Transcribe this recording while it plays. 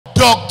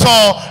Dr.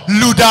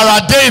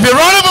 Ludara Dave. A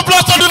round of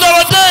applause to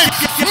Ludara Dave.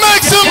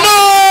 Make some noise!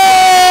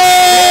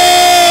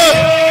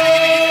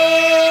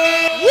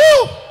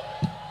 Woo!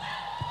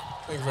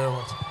 Thank you very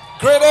much.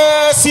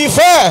 Greatest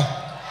Ife.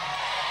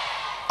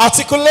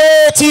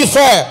 Articulate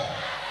Ife.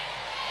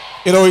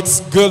 You know, it's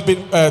good to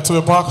be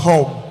back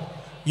home.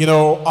 You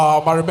know,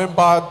 I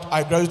remember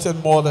I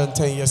graduated more than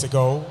 10 years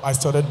ago. I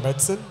studied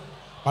medicine.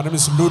 My name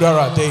is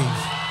Ludara Dave.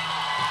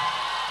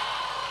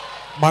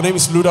 My name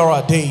is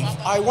Ludara Dave.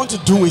 I want to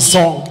do a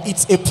song.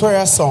 It's a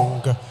prayer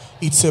song.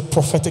 It's a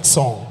prophetic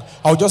song.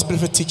 I'll just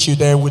briefly teach you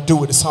there. We'll do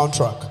with the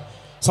soundtrack.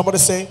 Somebody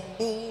say,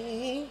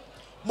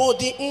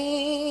 Modi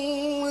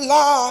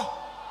la,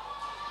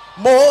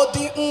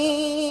 Modi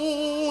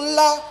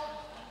la,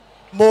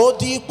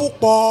 Modi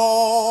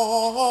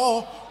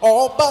pupo,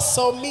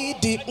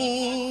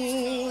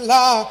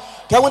 Obasomidinla.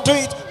 Can we do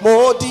it?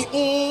 Modi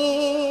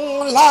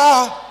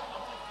la,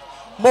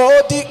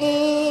 Modi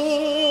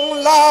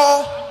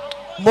la,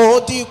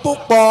 Modi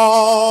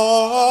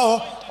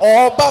pupo,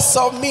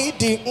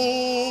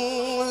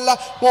 Obasomidinla.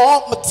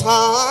 One more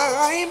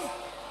time.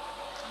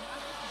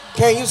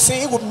 Can you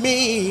sing with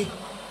me?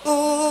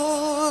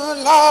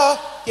 La,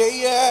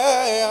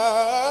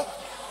 yeah.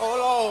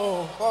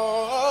 Oh,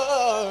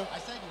 Lord.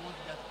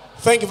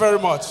 Thank you very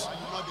much.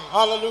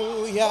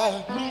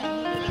 Hallelujah.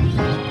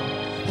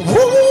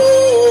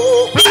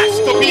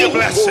 Blessed to be a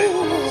blessing.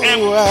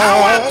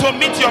 Empowered to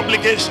meet your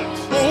obligations.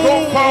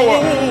 Go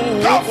forward.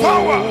 Go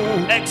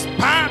forward.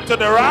 Expand to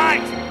the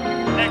right.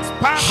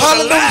 Expand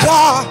to the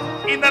left.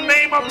 In the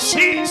name of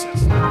Jesus.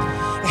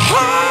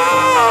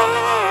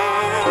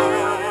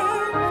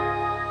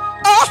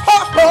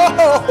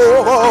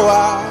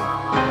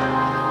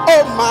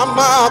 Oh,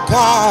 my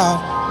God.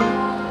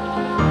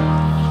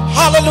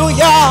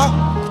 Hallelujah.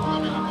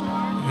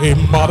 It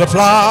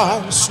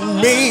multiplies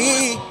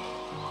me.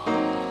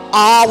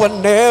 I will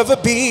never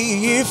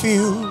be if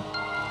you.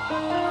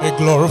 It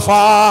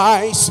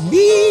glorifies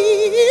me.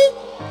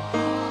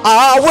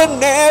 I will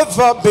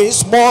never be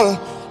small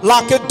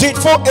like it did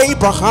for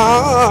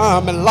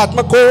Abraham and like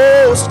my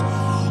ghost.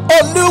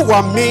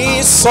 Oluwa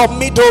mi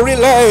somidori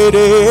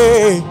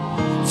lady.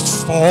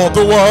 For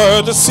the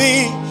world to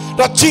see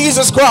that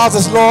Jesus Christ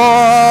is Lord.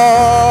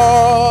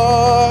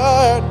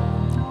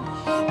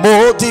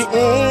 Modi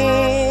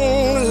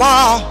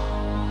la,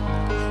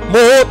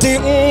 Modi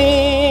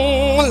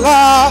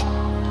la,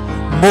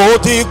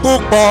 Modi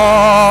pupo,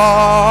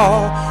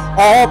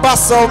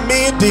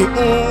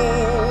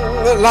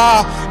 Obasomidinla.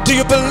 Do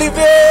you believe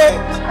it?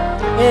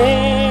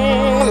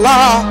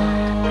 La,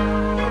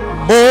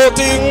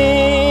 Modi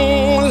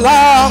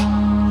la,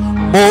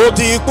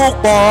 Modi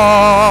pupo,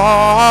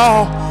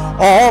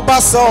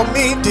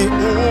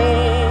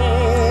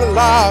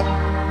 Obasomidinla.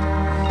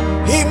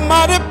 He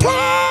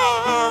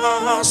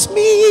multiplies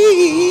me.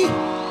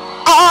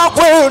 I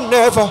will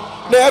never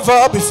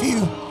be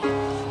few.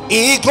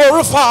 He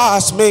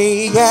glorifies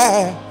me,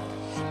 yeah.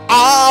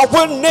 I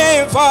will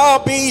never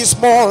be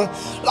small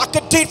like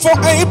it did for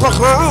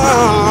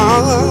Abraham.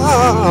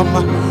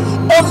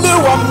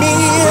 Oluwa mi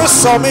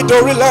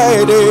somidori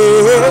lady.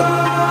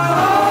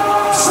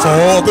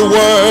 For the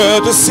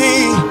world to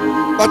see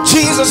that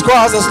Jesus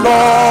Christ is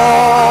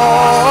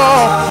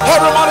Lord.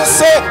 Everybody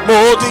say,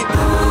 Modi.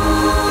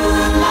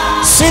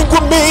 Sing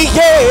with me,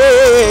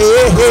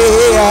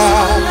 yeah.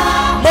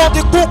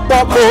 Modi kupo,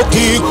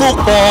 Modi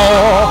kupo.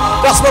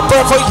 That's my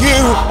prayer for you.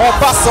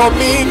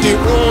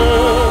 Obasomidinla.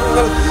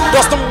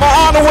 Doesn't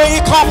matter where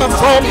you're coming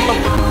from.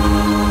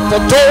 The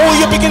door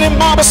you're beginning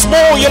might be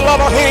small, your lot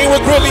of hand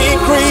will greatly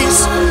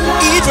increase.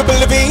 If you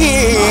believe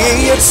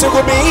it, sing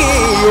with me.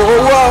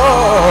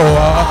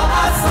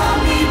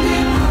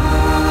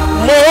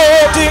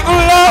 Modi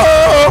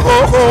love,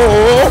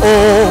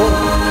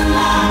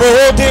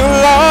 Modi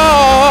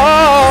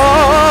love,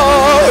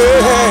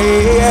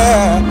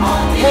 yeah.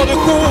 Modi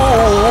cool,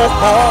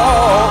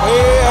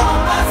 yeah.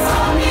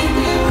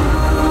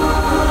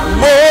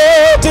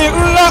 Modi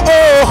love,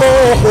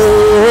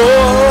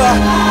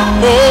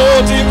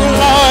 Modi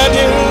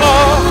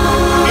love.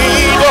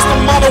 It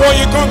doesn't matter what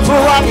you're going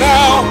through right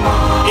now.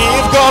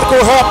 If God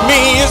could help me,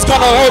 He's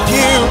gonna help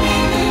you.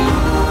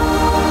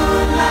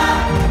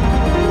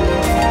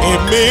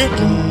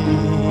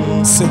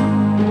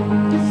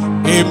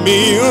 Èmi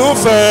ń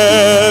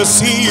fẹ́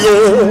sí o,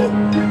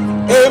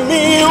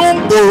 èmi ń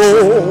gbòòrò,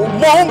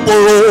 mo ń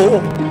gbòòrò,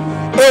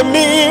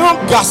 èmi ń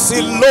ga sí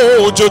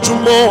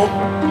lójoojúmọ́,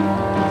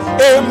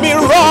 èmi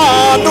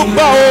ránú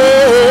gbà o,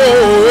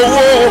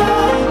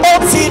 ó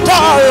ti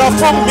dára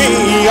fún mi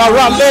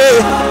aráalé,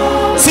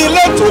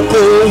 tilé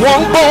tòkò wọ́n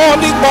ń gbọ́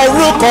nípa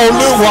orúkọ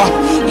Olúwa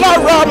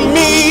lára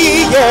mi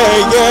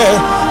yẹ̀yẹ̀.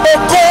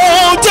 Ògo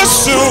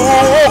Jésù ó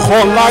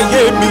hàn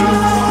láyé mi,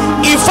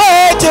 ìfẹ́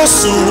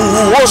Jésù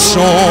ó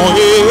ṣàn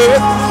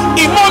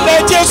ìmọ́lẹ̀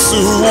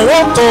Jésù ó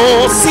tàn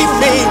sí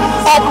mi.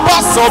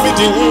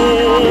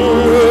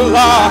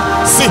 Obasomidinla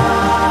sí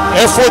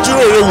ẹ fojú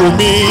rere wò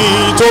mí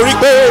torí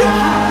pé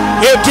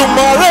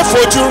Èdùmàrè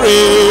fojú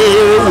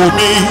rere wò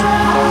mí.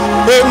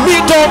 Èmi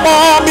dánmọ́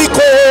mi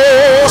kò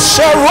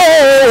ṣẹ̀rọ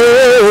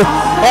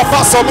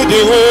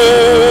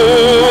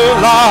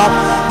Obasomidinla.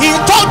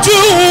 Ìtọ́jú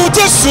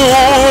Jésù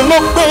ló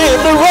gbé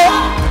mi ró.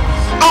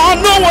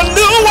 Àánú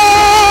Olúwa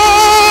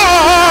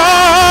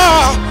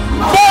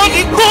mo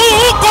ní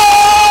púpọ̀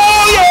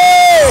yé,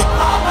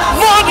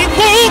 mo ní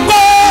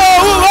púpọ̀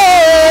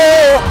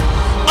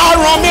á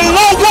ràn mí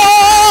lọ́wọ́.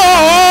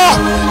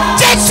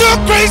 Jésù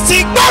Kristi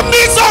gbé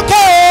mi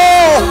sókè,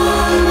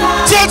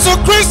 Jésù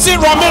Kristi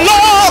ràn mí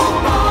lọ́wọ́.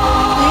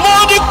 Mo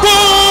ní púpọ̀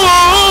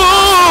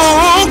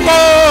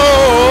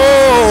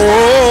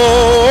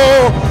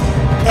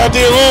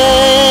ẹ̀dì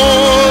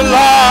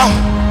ńlá,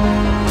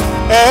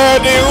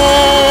 ẹ̀dì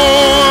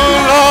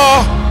ńlá,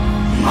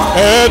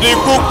 ẹ̀dì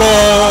púpọ̀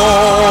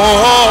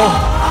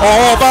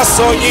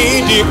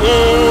Obasomidinla.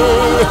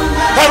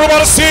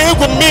 Everybody sing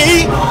with me.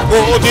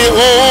 Ẹ̀dì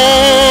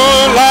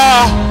ńlá,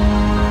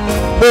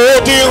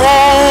 ẹ̀dì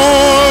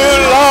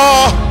ńlá,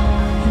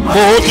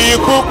 ẹ̀dì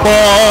púpọ̀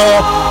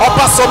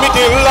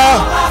Obasomidinla.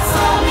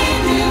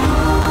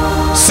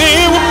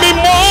 Sing with me,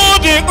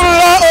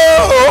 Modinla,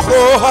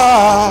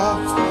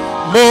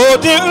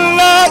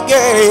 Modinla,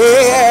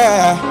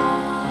 yeah,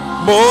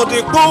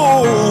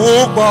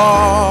 Modinla,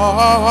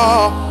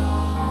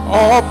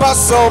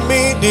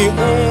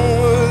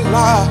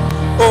 Obasomidinla,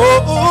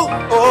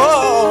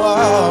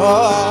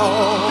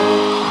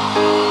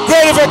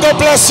 Great, if God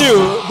bless you.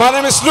 My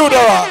name is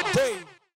Ludara.